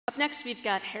next, we've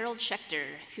got Harold Schecter,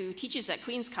 who teaches at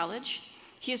Queens College.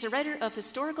 He is a writer of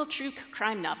historical true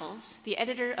crime novels, the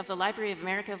editor of the Library of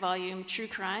America volume True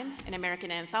Crime, an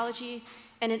American Anthology,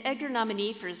 and an Edgar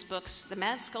nominee for his books The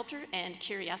Mad Sculptor and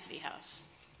Curiosity House.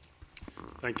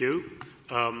 Thank you.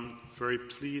 Very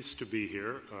pleased to be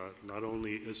here, not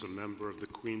only as a member of the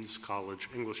Queens College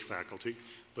English faculty,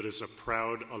 but as a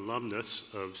proud alumnus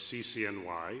of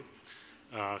CCNY,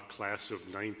 class of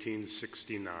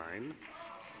 1969.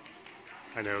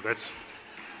 I know, that's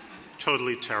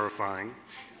totally terrifying.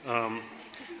 I'm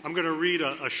going to read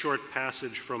a short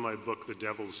passage from my book, The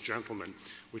Devil's Gentleman,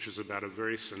 which is about a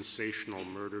very sensational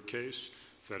murder case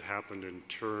that happened in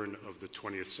turn of the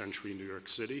 20th century New York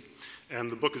City. And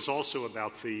the book is also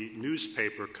about the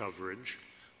newspaper coverage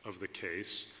of the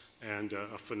case and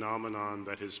a phenomenon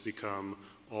that has become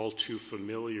all too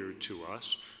familiar to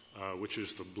us, which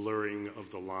is the blurring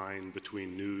of the line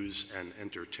between news and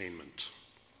entertainment.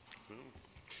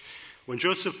 When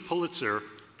Joseph Pulitzer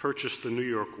purchased the New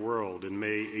York World in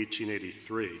May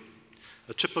 1883,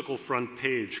 a typical front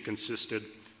page consisted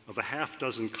of a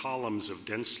half-dozen columns of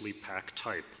densely packed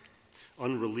type,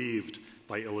 unrelieved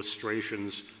by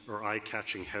illustrations or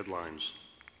eye-catching headlines.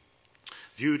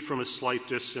 Viewed from a slight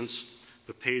distance,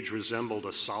 the page resembled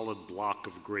a solid block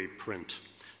of gray print,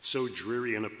 so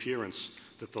dreary in appearance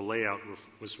that the layout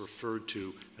was referred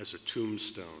to as a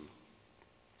tombstone.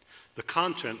 The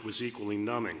content was equally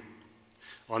numbing.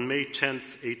 On May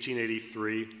 10th,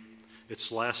 1883,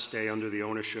 its last day under the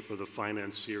ownership of the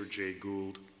financier Jay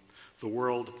Gould, the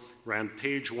World ran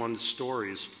page one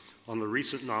stories on the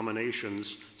recent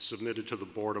nominations submitted to the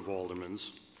Board of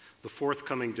Aldermans, the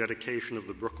forthcoming dedication of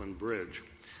the Brooklyn Bridge,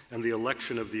 and the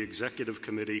election of the Executive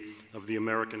Committee of the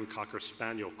American Cocker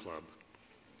Spaniel Club.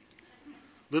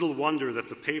 Little wonder that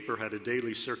the paper had a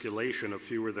daily circulation of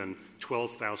fewer than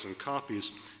 12,000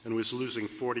 copies and was losing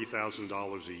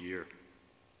 $40,000 a year.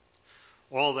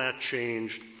 All that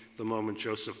changed the moment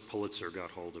Joseph Pulitzer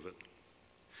got hold of it.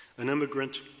 An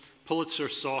immigrant, Pulitzer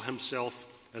saw himself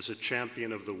as a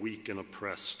champion of the weak and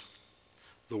oppressed.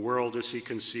 The World, as he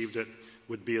conceived it,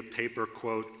 would be a paper,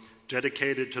 quote,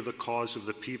 dedicated to the cause of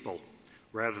the people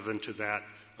rather than to that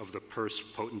of the purse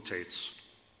potentates.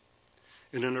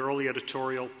 In an early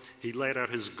editorial, he laid out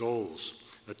his goals,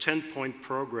 a 10-point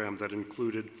program that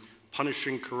included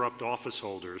punishing corrupt office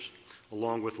holders,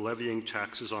 along with levying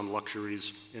taxes on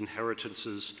luxuries,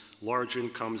 inheritances, large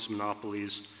incomes,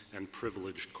 monopolies, and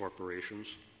privileged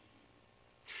corporations.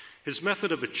 His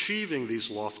method of achieving these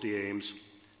lofty aims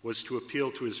was to appeal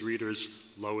to his readers'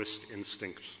 lowest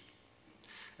instincts.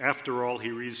 After all,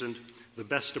 he reasoned, the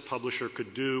best a publisher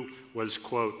could do was,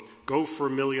 quote, go for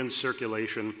a million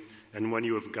circulation, and when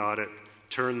you have got it,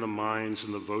 turn the minds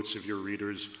and the votes of your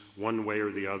readers one way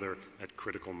or the other at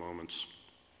critical moments.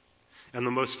 And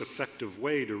the most effective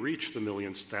way to reach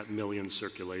that million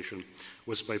circulation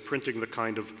was by printing the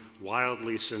kind of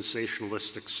wildly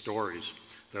sensationalistic stories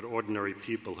that ordinary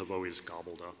people have always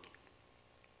gobbled up.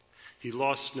 He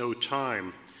lost no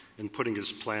time in putting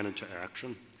his plan into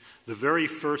action. The very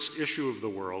first issue of The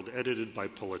World, edited by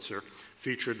Pulitzer,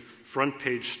 featured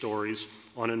front-page stories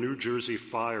on a New Jersey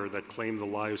fire that claimed the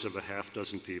lives of a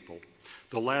half-dozen people,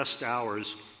 the last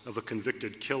hours of a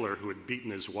convicted killer who had beaten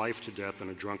his wife to death in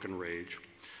a drunken rage,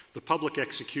 the public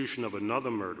execution of another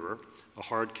murderer, a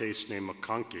hard case named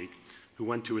McConkey, who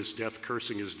went to his death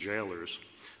cursing his jailers,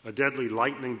 a deadly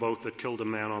lightning bolt that killed a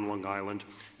man on Long Island,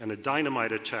 and a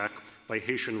dynamite attack by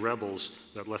Haitian rebels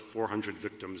that left 400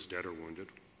 victims dead or wounded.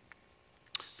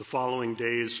 The following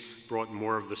days brought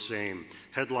more of the same.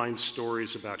 Headline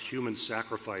stories about human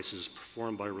sacrifices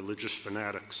performed by religious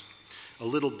fanatics. A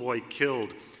little boy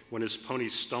killed when his pony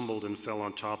stumbled and fell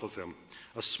on top of him.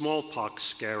 A smallpox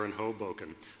scare in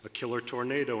Hoboken. A killer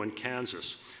tornado in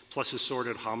Kansas. Plus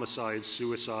assorted homicides,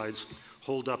 suicides,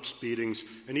 hold-ups, beatings,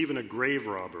 and even a grave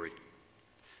robbery.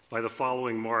 By the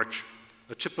following March,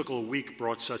 a typical week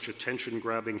brought such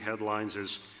attention-grabbing headlines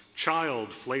as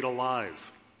 "Child flayed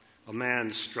alive," "A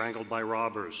man strangled by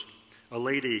robbers," "A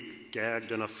lady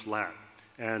gagged in a flat,"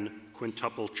 and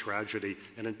 "Quintuple tragedy,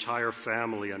 an entire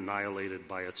family annihilated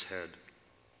by its head."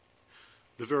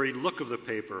 The very look of the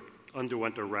paper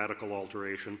underwent a radical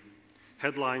alteration.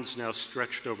 Headlines now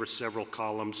stretched over several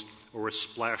columns or were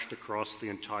splashed across the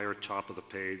entire top of the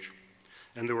page.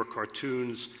 And there were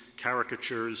cartoons,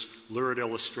 caricatures, lurid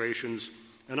illustrations,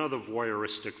 and other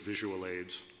voyeuristic visual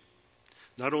aids.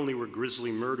 Not only were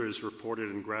grisly murders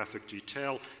reported in graphic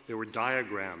detail, they were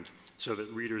diagrammed so that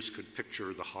readers could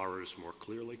picture the horrors more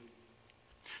clearly.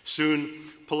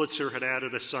 Soon, Pulitzer had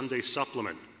added a Sunday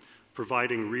supplement,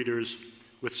 providing readers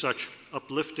with such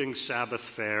uplifting Sabbath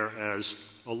fare as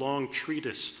a a long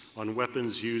treatise on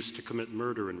weapons used to commit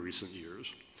murder in recent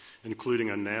years, including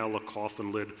a nail, a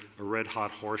coffin lid, a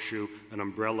red-hot horseshoe, an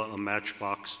umbrella, a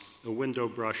matchbox, a window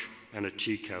brush, and a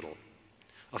tea kettle.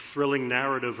 A thrilling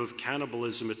narrative of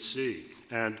cannibalism at sea,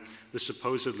 and the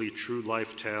supposedly true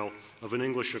life tale of an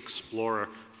English explorer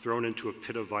thrown into a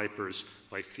pit of vipers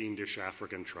by fiendish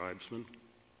African tribesmen.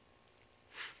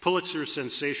 Pulitzer's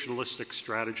sensationalistic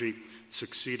strategy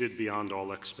succeeded beyond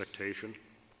all expectation.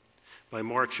 By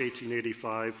March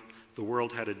 1885, the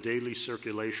world had a daily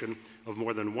circulation of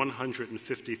more than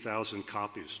 150,000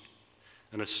 copies,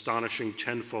 an astonishing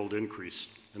tenfold increase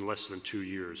in less than 2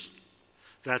 years.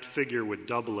 That figure would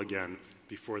double again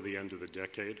before the end of the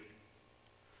decade.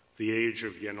 The age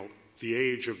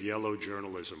of yellow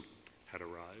journalism had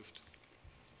arrived.